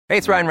Hey,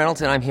 it's Ryan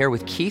Reynolds, and I'm here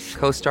with Keith,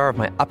 co-star of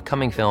my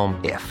upcoming film,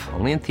 If,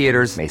 only in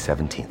theaters May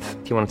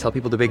 17th. Do you want to tell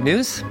people the big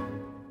news?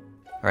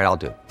 All right, I'll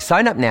do it.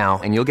 Sign up now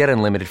and you'll get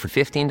unlimited for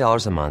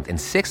 $15 a month and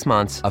 6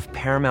 months of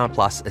Paramount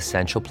Plus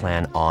Essential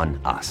Plan on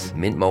us.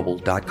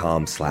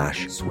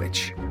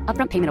 MintMobile.com/switch.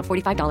 Upfront payment of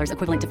 $45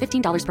 equivalent to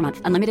 $15 per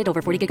month. Unlimited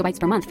over 40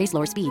 gigabytes per month. Face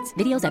lower speeds.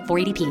 Videos at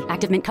 480p.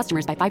 Active Mint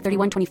customers by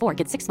 531.24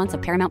 get 6 months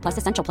of Paramount Plus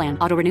Essential Plan.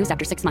 Auto renews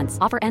after 6 months.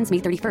 Offer ends May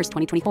 31st,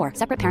 2024.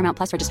 Separate Paramount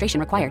Plus registration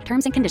required.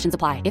 Terms and conditions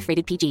apply if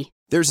rated PG.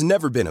 There's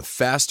never been a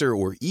faster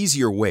or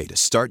easier way to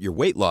start your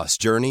weight loss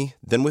journey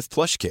than with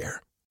PlushCare.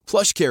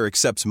 PlushCare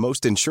accepts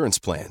most insurance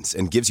plans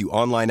and gives you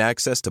online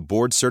access to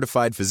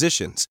board-certified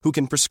physicians who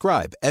can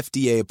prescribe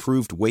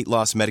FDA-approved weight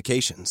loss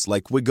medications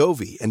like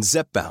Wegovy and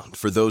Zepbound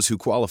for those who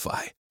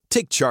qualify.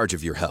 Take charge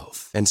of your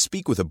health and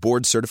speak with a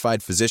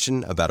board-certified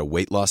physician about a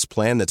weight loss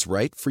plan that's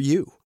right for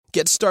you.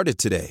 Get started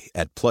today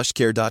at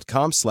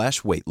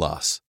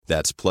plushcare.com/weight-loss.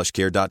 That's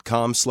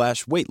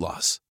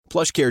plushcare.com/weight-loss.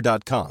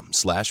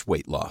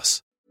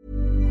 plushcare.com/weight-loss.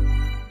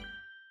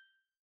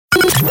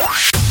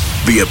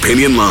 The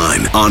Opinion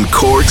Line on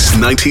Cork's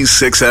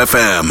 96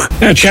 FM.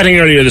 Now, chatting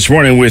earlier this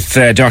morning with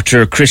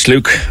Dr. Chris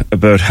Luke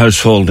about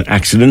household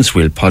accidents.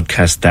 We'll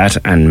podcast that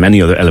and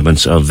many other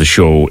elements of the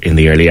show in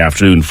the early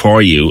afternoon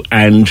for you,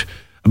 and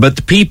about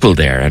the people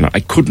there. And I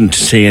couldn't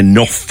say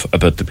enough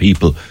about the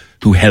people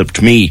who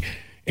helped me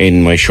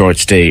in my short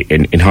stay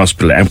in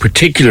hospital, and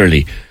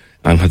particularly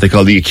on what they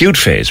call the acute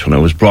phase. When I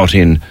was brought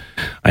in,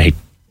 I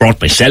brought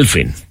myself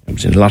in. I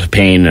was in a lot of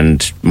pain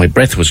and my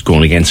breath was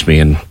going against me,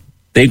 and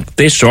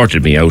They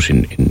sorted me out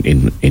in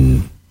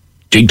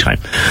jig time.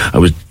 I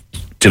was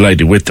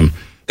delighted with them.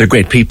 They're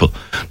great people.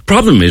 The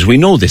problem is, we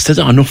know this, there's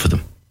not enough of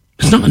them.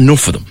 There's not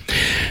enough of them.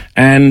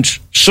 And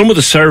some of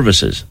the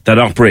services that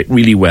operate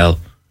really well,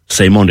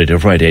 say Monday to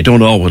Friday,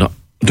 don't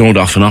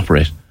often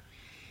operate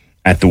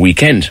at the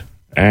weekend.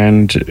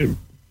 And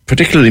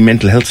particularly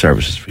mental health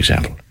services, for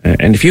example.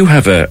 And if you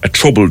have a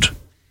troubled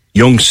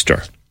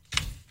youngster,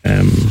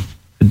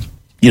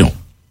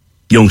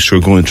 youngster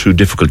going through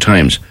difficult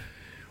times,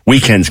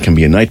 weekends can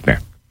be a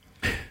nightmare.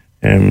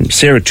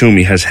 Sarah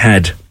Toomey has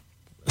had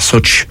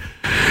such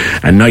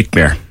a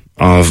nightmare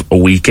of a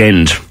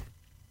weekend.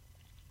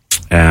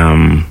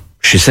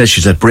 She says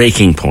she's at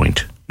breaking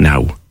point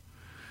now.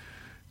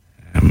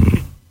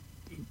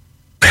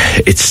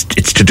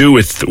 It's to do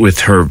with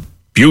her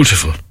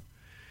beautiful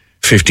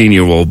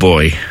 15-year-old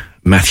boy,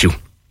 Matthew.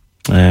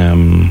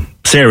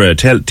 Sarah,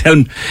 tell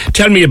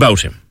me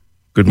about him.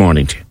 Good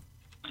morning to you.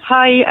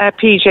 Hi,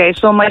 PJ.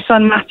 So my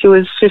son Matthew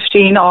is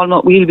 15,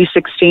 he'll be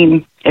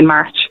 16 in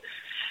March.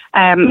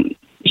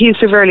 He's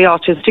severely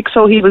autistic,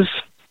 so he was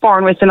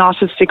born with an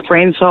autistic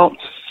brain, so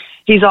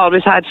he's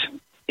always had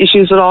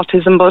issues with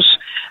autism, but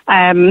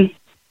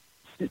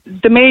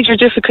the major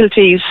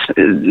difficulties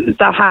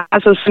that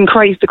has us in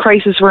the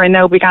crisis we're in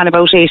now began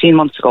about 18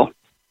 months ago.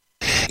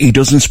 He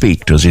doesn't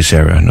speak, does he,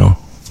 Sarah? No?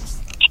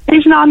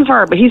 He's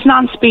non-verbal. He's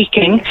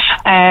non-speaking.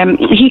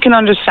 He can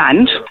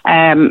understand.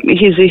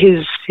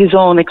 His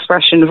own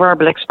expression,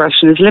 verbal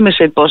expression, is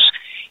limited, but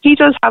he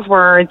does have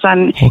words,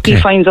 and he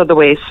finds other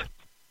ways.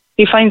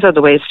 He finds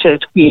other ways to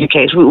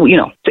communicate.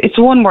 It's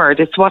one word.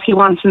 It's what he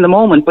wants in the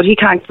moment, but he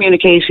can't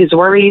communicate his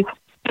worries,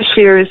 his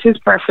fears, his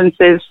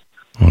preferences.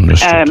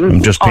 Understood.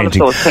 I'm just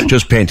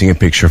painting a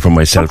picture for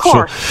myself. Of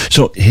course.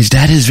 So his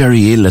dad is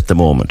very ill at the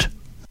moment.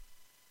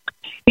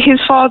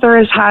 His father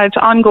has had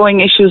ongoing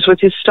issues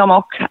with his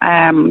stomach,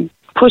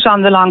 put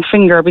on the long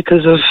finger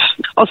because of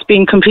us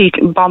being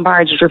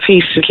bombarded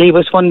repeatedly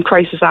with one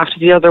crisis after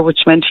the other,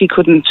 which meant he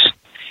couldn't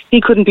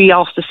be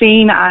off the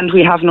scene, and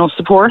we have no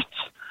support.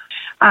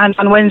 And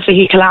on Wednesday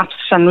he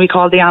collapsed, and we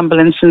called the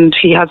ambulance, and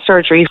he had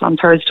surgery on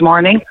Thursday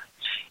morning.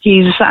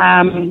 He's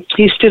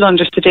still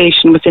under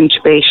sedation with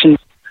intubation,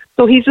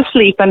 so he's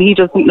asleep and he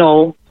doesn't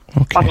know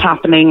what's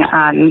happening,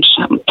 and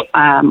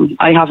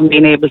I haven't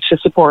been able to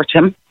support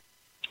him.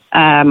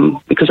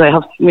 Because I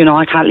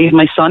can't leave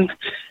my son,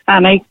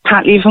 and I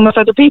can't leave him with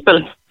other people.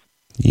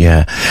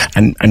 Yeah,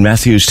 and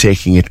Matthew's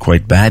taking it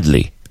quite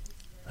badly,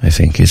 I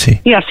think, is he?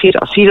 Yes, he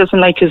does. He doesn't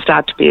like his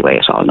dad to be away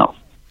at all, no.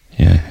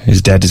 Yeah,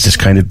 his dad is this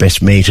kind of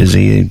best mate, is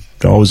he?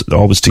 Always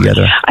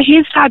together.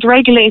 His dad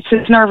regulates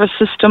his nervous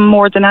system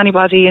more than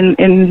anybody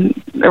in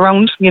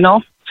around,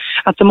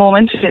 at the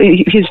moment.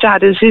 His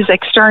dad is his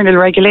external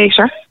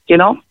regulator,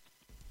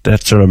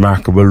 That's a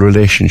remarkable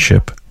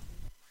relationship.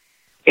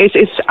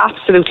 It's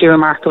absolutely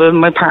remarkable.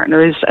 My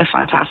partner is a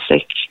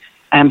fantastic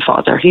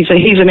father. He's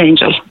an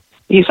angel.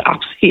 He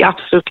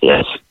absolutely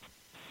is.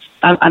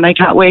 And I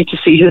can't wait to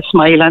see his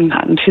smile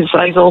and his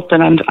eyes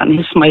open and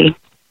his smile,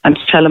 and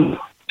to tell him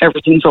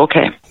everything's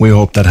okay. We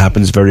hope that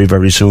happens very,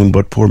 very soon,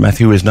 but poor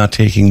Matthew is not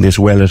taking this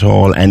well at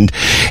all, and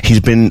he's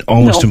been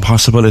almost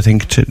impossible, I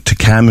think, to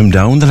calm him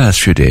down the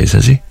last few days,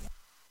 has he?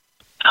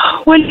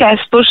 Well, yes,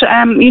 but,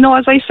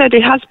 as I said,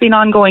 it has been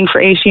ongoing for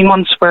 18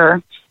 months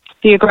where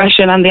the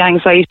aggression and the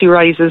anxiety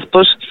rises,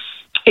 but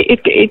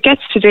it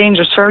gets to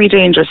very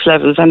dangerous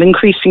levels, and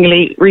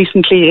recently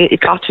it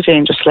got to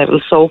dangerous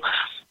levels. So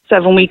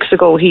 7 weeks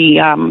ago he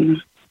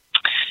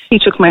He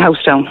took my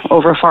house down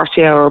over a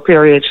 40-hour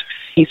period.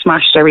 He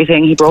smashed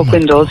everything. He broke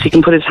windows. God. He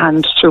can put his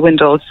hand through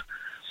windows.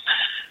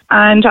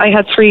 And I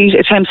had 3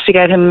 attempts to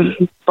get him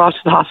brought to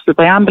the hospital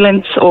by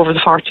ambulance over the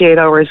 48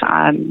 hours,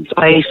 and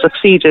I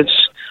succeeded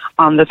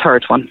on the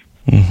 3rd one.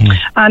 Mm-hmm.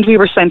 And we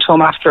were sent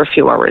home after a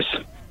few hours.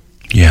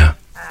 Yeah.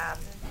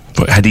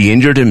 But had he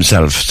injured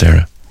himself,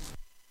 Sarah?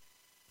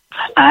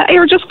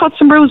 Or just got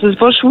some bruises,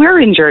 but we're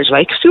injured,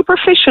 like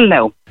superficial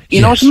now.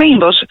 You know what I mean?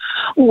 But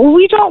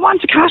we don't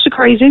want to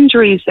categorise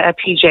injuries,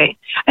 PJ.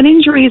 An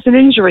injury is an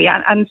injury,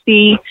 and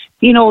the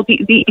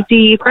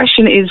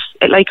aggression is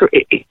like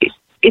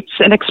it's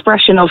an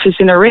expression of his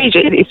inner rage.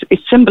 It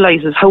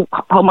symbolises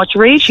how much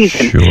rage he's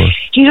in. Sure.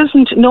 He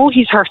doesn't know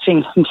he's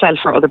hurting himself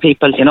or other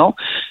people, you know.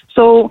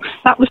 So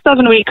that was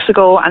 7 weeks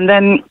ago, and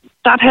then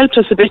that helped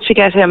us a bit to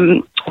get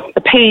him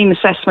a pain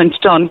assessment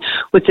done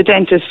with the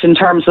dentist in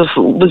terms of,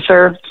 was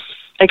there,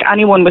 like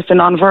anyone with a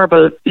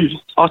non-verbal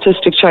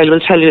autistic child will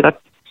tell you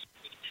that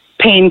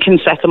pain can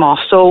set them off.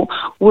 So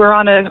we're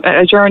on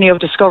a journey of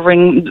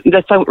discovering,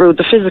 let's outroot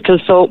the physical.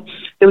 So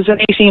there was an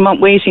 18-month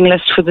waiting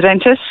list for the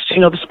dentist,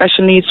 the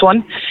special needs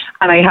one.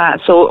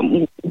 And so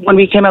when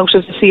we came out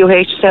of the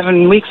COH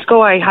 7 weeks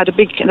ago, I had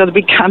another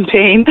big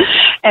campaign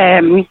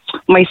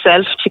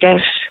myself to get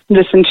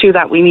listened to,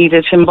 that we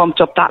needed him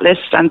bumped up that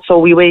list. And so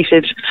we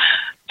waited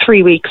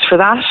 3 weeks for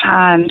that,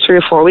 and 3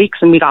 or 4 weeks,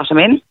 and we got him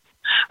in.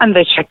 And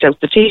they checked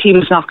out the teeth. He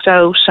was knocked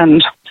out,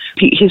 and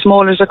his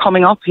molars are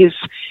coming up. He's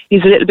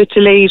a little bit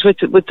delayed with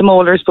the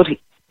molars, but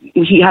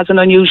he has an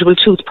unusual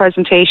tooth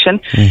presentation.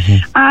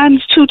 Mm-hmm.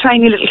 And 2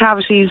 tiny little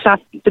cavities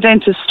that the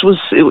dentist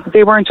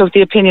they weren't of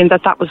the opinion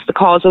that was the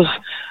cause of,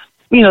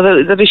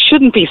 that it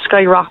shouldn't be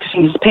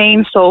skyrocketing his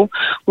pain. So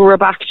we were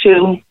back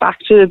to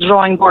the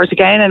drawing board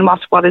again, and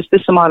what is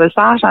this and what is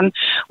that? And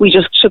we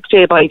just took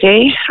day by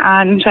day,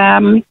 and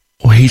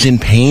he's in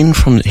pain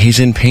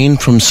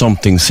from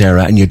something,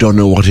 Sarah, and you don't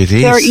know what it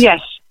is. Yes.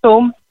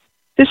 So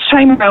this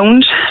time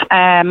around,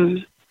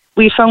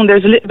 we found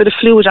there's a little bit of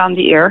fluid on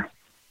the ear,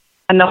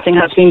 and nothing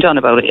has been done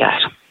about it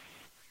yet.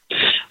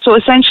 So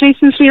essentially,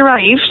 since we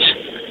arrived,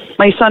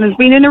 my son has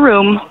been in a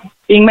room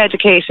being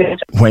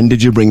medicated. When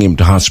did you bring him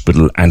to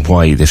hospital, and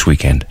why this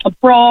weekend? I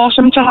brought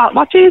him to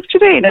what day is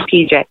today, now,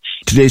 PJ?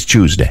 Today's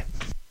Tuesday.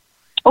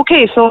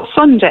 Okay, so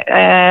Sunday,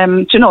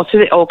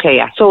 today, okay,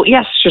 yeah. So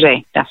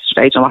yesterday, I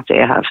don't know what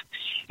day I have.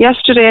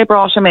 Yesterday I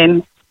brought him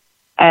in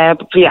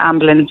via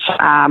ambulance.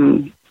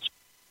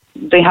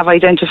 They have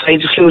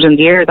identified fluid in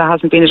the ear that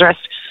hasn't been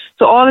addressed.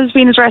 So all that's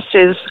been addressed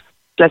is,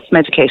 let's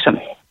medicate him.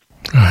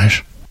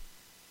 Right.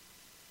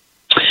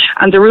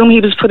 And the room he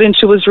was put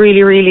into was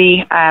really,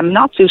 really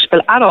not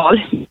suitable at all.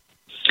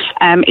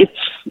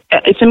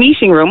 It's a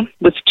meeting room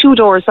with 2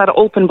 doors that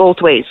open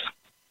both ways.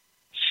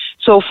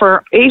 So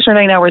for 8 or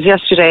 9 hours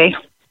yesterday,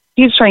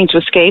 he's trying to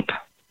escape,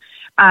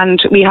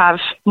 and we have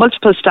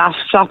multiple staff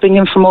stopping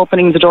him from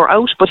opening the door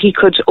out, but he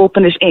could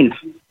open it in.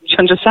 Do you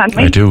understand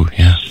me? I do,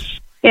 yeah.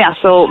 Yeah,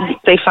 so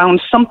they found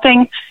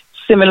something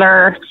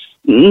similar,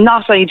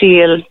 not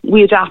ideal.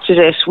 We adapted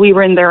it. We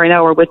were in there an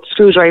hour with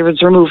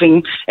screwdrivers,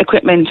 removing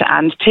equipment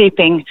and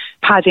taping,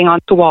 padding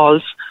onto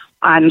walls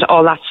and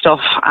all that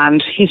stuff,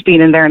 and he's been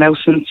in there now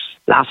since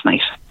last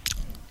night.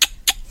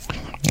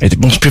 It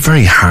must be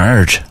very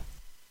hard.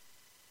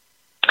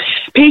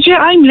 PJ,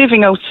 I'm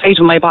living outside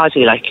of my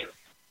body, like.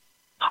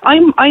 I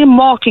am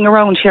walking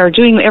around here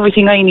doing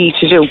everything I need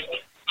to do.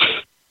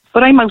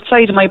 But I'm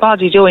outside of my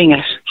body doing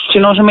it. Do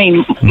you know what I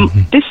mean?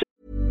 Mm-hmm.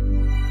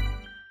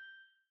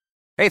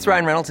 Hey, it's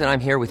Ryan Reynolds, and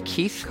I'm here with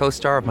Keith,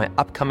 co-star of my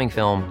upcoming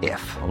film,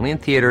 If, only in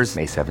theaters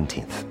May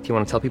 17th. Do you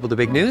want to tell people the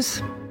big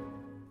news?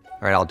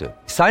 All right, I'll do it.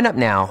 Sign up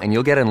now and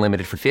you'll get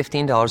unlimited for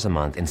 $15 a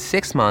month and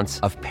 6 months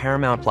of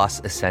Paramount Plus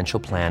Essential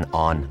Plan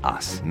on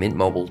us.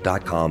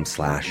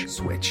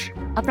 MintMobile.com/switch.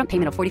 Upfront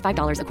payment of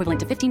 $45 equivalent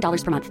to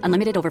 $15 per month.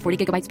 Unlimited over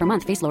 40 gigabytes per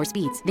month. Face lower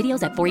speeds.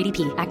 Videos at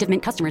 480p. Active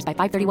Mint customers by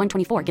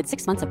 531.24 get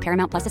 6 months of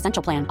Paramount Plus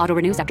Essential Plan. Auto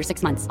renews after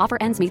 6 months. Offer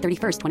ends May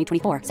 31st,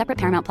 2024. Separate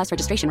Paramount Plus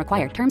registration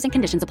required. Terms and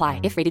conditions apply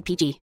if rated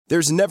PG.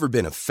 There's never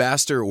been a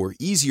faster or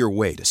easier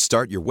way to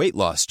start your weight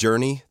loss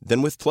journey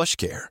than with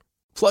PlushCare.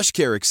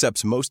 PlushCare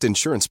accepts most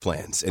insurance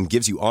plans and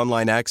gives you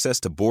online access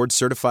to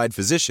board-certified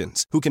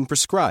physicians who can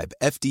prescribe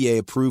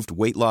FDA-approved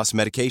weight loss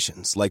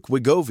medications like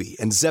Wegovy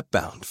and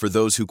Zepbound for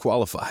those who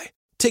qualify.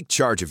 Take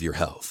charge of your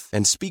health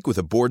and speak with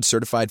a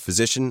board-certified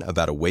physician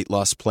about a weight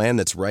loss plan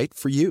that's right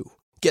for you.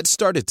 Get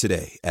started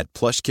today at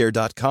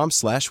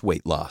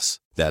plushcare.com/weightloss.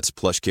 That's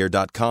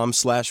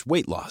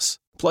plushcare.com/weightloss.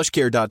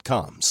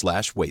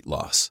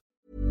 plushcare.com/weightloss.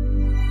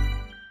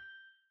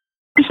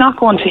 It's not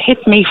going to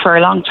hit me for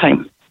a long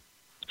time.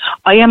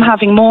 I am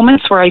having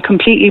moments where I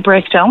completely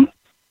break down,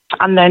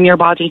 and then your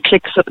body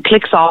clicks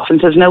off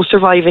and says, now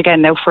survive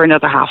again now for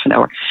another half an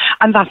hour.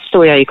 And that's the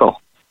way I go.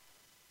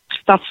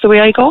 That's the way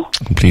I go.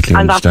 Completely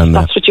understand that.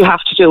 That's what you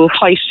have to do.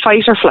 Fight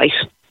or flight.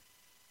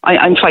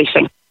 I'm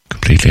fighting.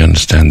 Completely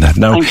understand that.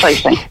 Now, I'm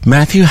fighting.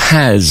 Matthew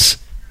has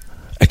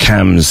a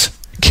CAMHS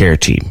care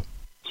team.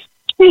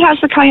 He has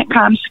a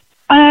CAMHS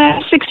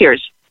 6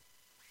 years.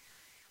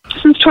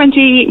 Since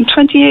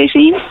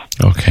 2018.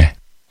 Okay.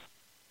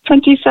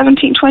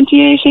 2017,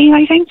 2018,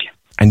 I think.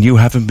 And you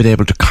haven't been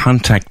able to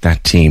contact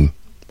that team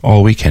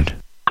all weekend?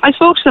 I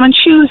spoke to them on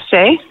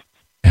Tuesday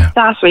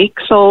last week.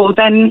 So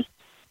then,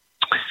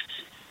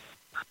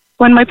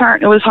 when my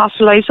partner was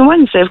hospitalised on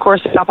Wednesday, of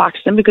course, I got back to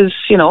them because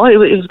it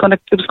was going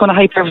to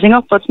hype everything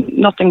up, but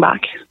nothing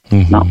back.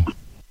 Mm-hmm. No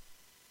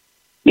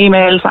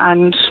emails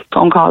and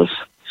phone calls.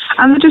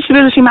 And the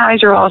disability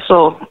manager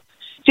also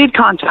did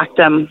contact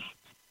them,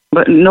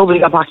 but nobody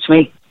got back to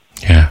me.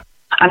 Yeah.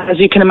 And as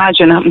you can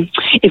imagine,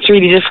 it's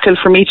really difficult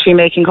for me to be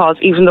making calls,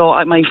 even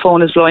though my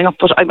phone is blowing up.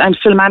 But I'm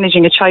still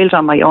managing a child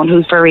on my own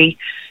who's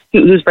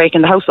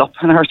breaking the house up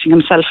and hurting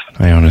himself.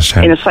 I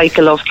understand. In a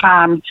cycle of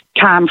calm,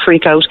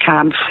 freak out,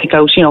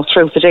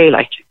 throughout the day,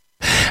 like.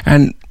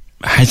 And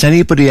has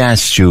anybody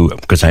asked you,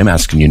 because I'm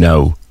asking you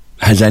now,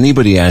 has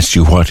anybody asked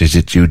you what is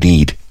it you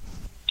need?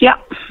 Yeah.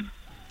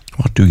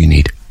 What do you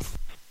need?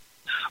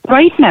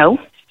 Right now,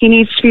 he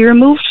needs to be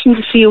removed from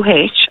the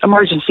COH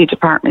emergency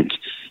department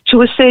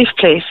to a safe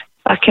place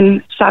that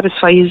can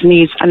satisfy his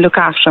needs and look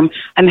after him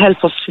and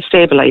help us to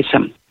stabilise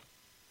him.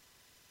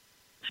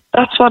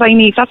 That's what I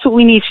need. That's what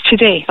we need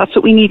today. That's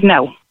what we need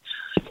now.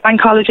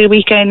 Bank holiday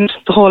weekend,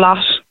 the whole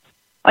lot.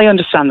 I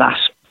understand that,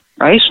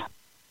 right?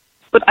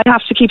 But I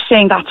have to keep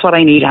saying that's what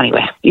I need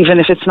anyway, even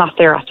if it's not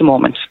there at the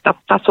moment.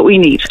 That's what we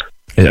need.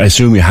 I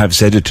assume you have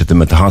said it to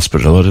them at the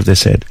hospital. What have they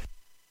said?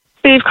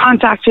 They've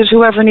contacted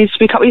whoever needs to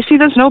be... You see,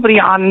 there's nobody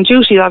on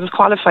duty that is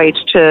qualified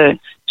to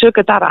look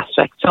at that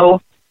aspect.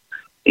 So,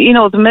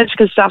 the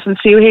medical staff in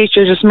COH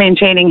are just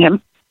maintaining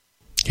him,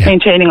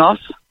 maintaining us.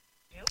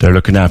 They're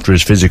looking after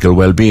his physical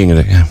well-being.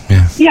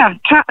 Yeah,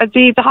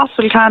 the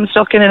hospital cam's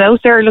stuck in and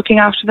out. They're looking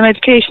after the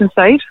medication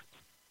side.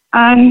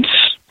 And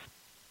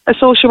a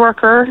social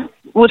worker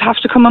would have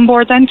to come on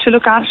board then to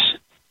look at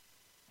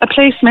a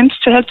placement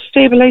to help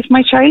stabilise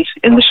my child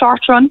in the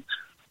short run,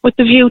 with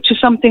the view to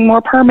something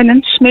more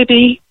permanent,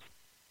 maybe,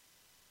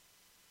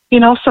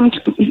 some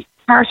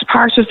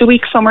part of the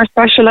week, somewhere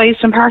specialised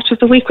and part of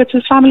the week with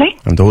his family.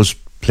 And those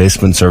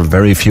placements are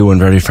very few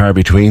and very far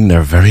between.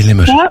 They're very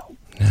limited.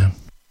 Yeah.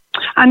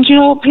 And,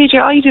 PJ,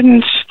 I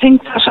didn't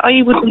think that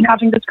I would be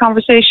having this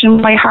conversation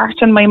in my heart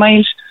and my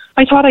mind.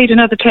 I thought I had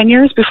another 10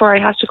 years before I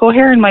had to go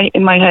here in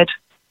my head.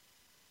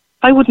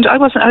 I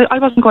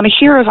wasn't going to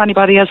hear of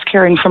anybody else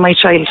caring for my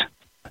child.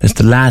 It's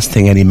the last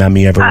thing any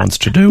mammy ever wants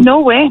to do.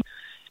 No way.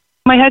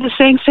 My head is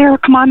saying, Sarah,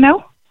 come on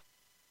now.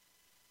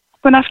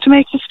 We're going to have to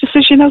make this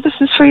decision now. This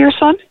is for your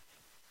son.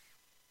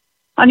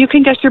 And you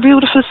can get your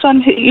beautiful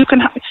son,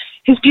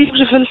 his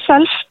beautiful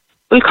self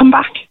will come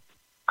back.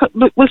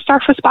 We'll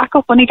surface back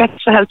up when he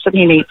gets the help that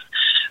he needs.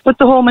 But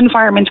the home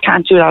environment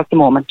can't do that at the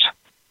moment.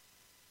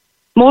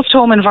 Most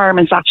home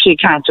environments actually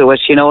can't do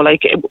it,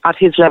 at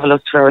his level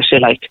of severity,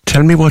 like.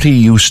 Tell me what he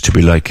used to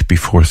be like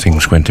before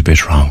things went a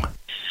bit wrong.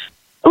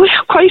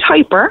 Quite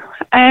hyper,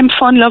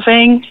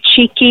 fun-loving,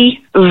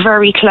 cheeky,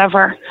 very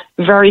clever,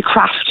 very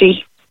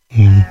crafty.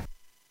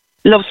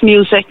 Loves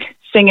music,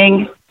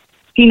 singing.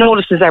 He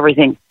notices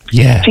everything.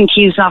 Yeah. I think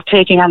he's not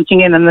taking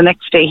anything in, and the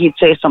next day he'd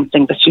say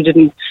something that you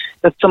didn't.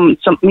 That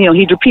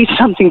he'd repeat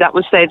something that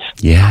was said.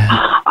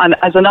 Yeah. And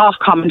as an off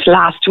comment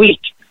last week,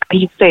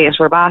 he'd say it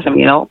verbatim.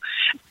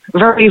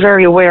 Very,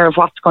 very aware of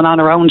what's going on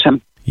around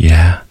him.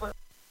 Yeah.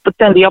 But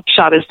then the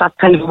upshot is that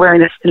kind of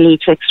awareness can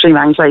lead to extreme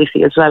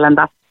anxiety as well, and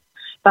that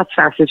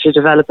started to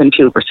develop in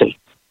puberty.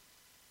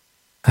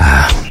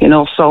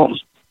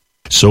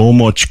 So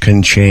much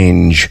can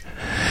change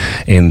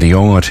in the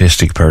young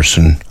autistic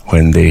person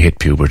when they hit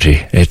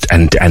puberty.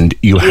 And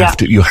you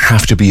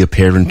have to be a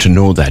parent to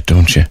know that,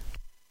 don't you?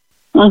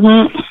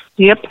 Mm-hmm.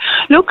 Yep.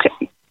 Look,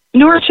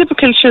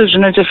 neurotypical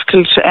children are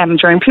difficult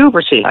during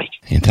puberty. Like,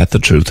 ain't that the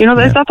truth?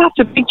 That's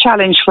a big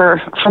challenge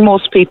for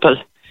most people.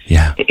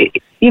 Yeah.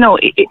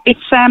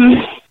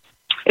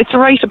 It's a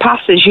rite of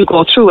passage you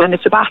go through, and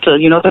it's a battle,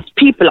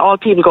 that all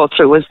people go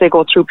through as they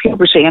go through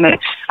puberty, and at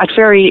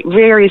very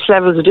various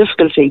levels of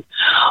difficulty.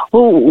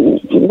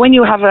 When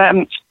you have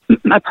a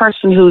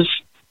person who's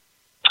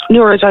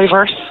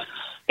neurodiverse,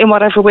 in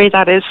whatever way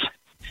that is,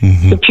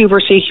 the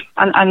puberty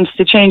and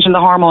the change in the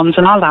hormones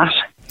and all that,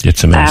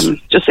 it's a mess.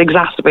 Just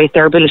exacerbate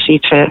their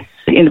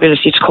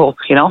inability to cope,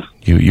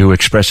 You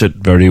express it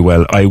very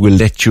well. I will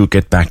let you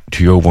get back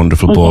to your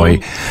wonderful boy.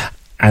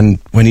 And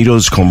when he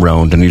does come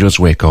round and he does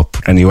wake up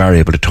and you are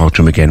able to talk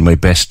to him again, my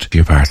best to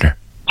your partner.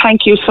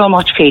 Thank you so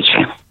much,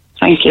 PJ.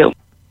 Thank you.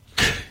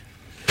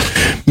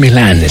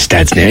 Milan is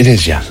Dad's name, it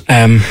is, yeah.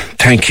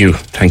 Thank you.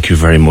 Thank you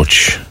very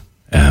much,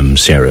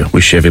 Sarah.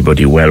 Wish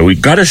everybody well. We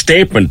got a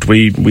statement.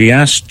 We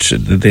asked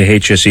the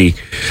HSE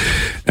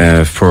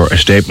for a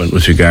statement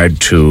with regard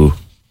to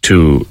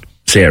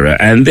Sarah,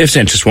 and they've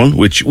sent us one,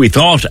 which we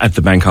thought at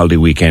the bank holiday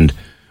weekend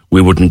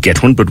we wouldn't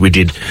get one, but we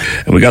did.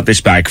 And we got this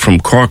back from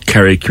Cork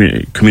Kerry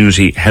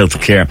Community Health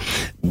Care.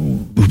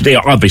 They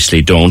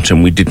obviously don't,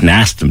 and we didn't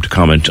ask them to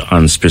comment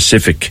on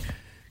specific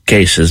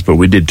cases, but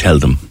we did tell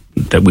them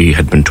that we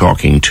had been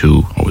talking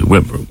to, or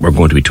we're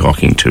going to be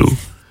talking to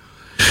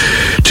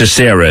to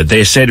Sarah.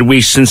 They said,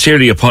 "We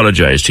sincerely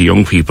apologise to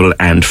young people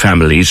and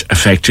families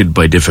affected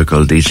by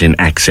difficulties in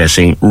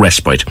accessing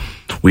respite.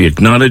 We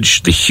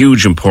acknowledge the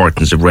huge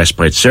importance of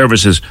respite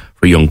services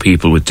for young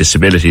people with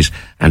disabilities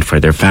and for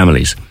their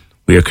families.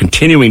 We are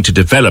continuing to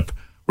develop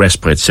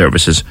respite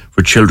services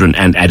for children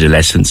and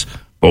adolescents,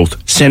 both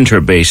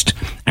centre-based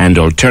and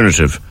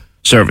alternative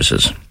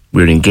services.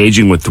 We're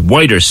engaging with the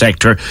wider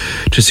sector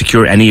to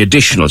secure any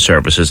additional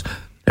services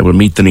that will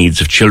meet the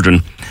needs of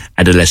children,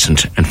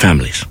 adolescents and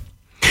families."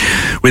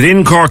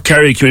 Within Cork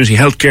Kerry Community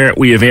Healthcare,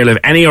 we avail of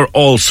any or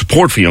all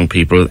support for young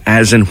people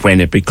as and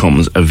when it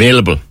becomes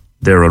available.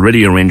 There are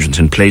already arrangements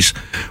in place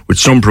with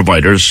some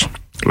providers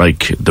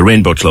like the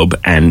Rainbow Club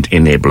and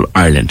Enable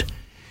Ireland.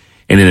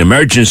 In an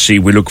emergency,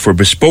 we look for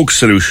bespoke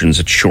solutions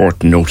at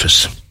short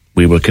notice.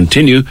 We will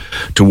continue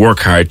to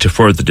work hard to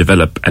further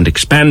develop and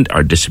expand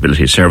our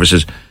disability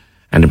services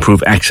and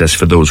improve access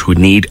for those who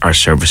need our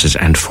services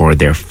and for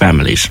their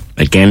families.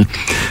 Again,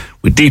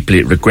 we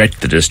deeply regret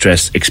the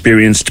distress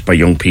experienced by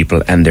young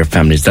people and their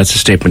families. That's a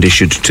statement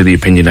issued to the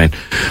Opinion Line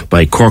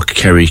by Cork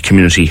Kerry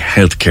Community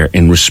Healthcare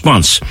in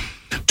response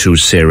to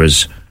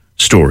Sarah's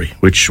story,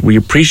 which we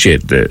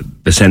appreciate the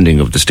sending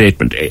of the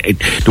statement.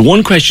 The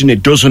one question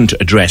it doesn't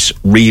address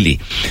really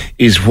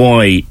is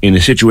why in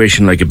a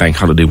situation like a bank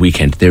holiday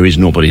weekend there is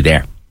nobody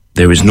there.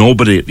 There is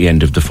nobody at the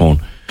end of the phone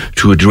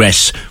to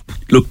address,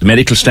 look, the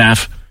medical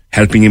staff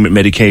helping him with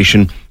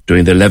medication,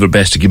 doing their level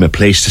best to give him a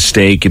place to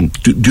stay,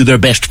 do their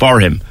best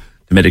for him.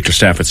 The medical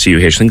staff at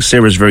CUH, I think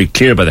Sarah's very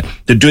clear about that.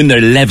 They're doing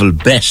their level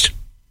best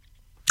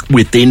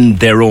within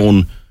their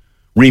own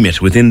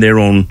remit, within their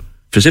own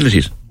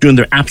facilities, doing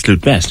their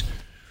absolute best.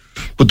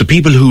 But the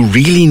people who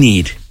really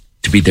need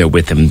to be there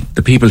with him,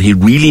 the people he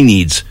really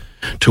needs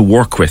to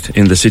work with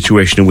in the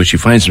situation in which he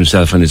finds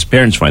himself and his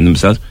parents find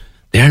themselves,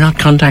 they're not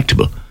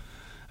contactable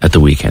at the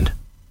weekend.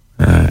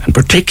 And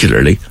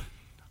particularly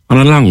on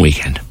a long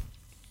weekend.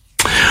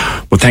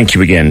 Well, thank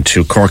you again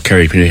to Cork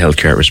Kerry Community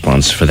Healthcare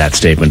Response for that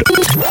statement.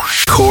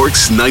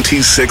 Cork's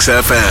 96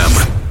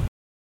 FM.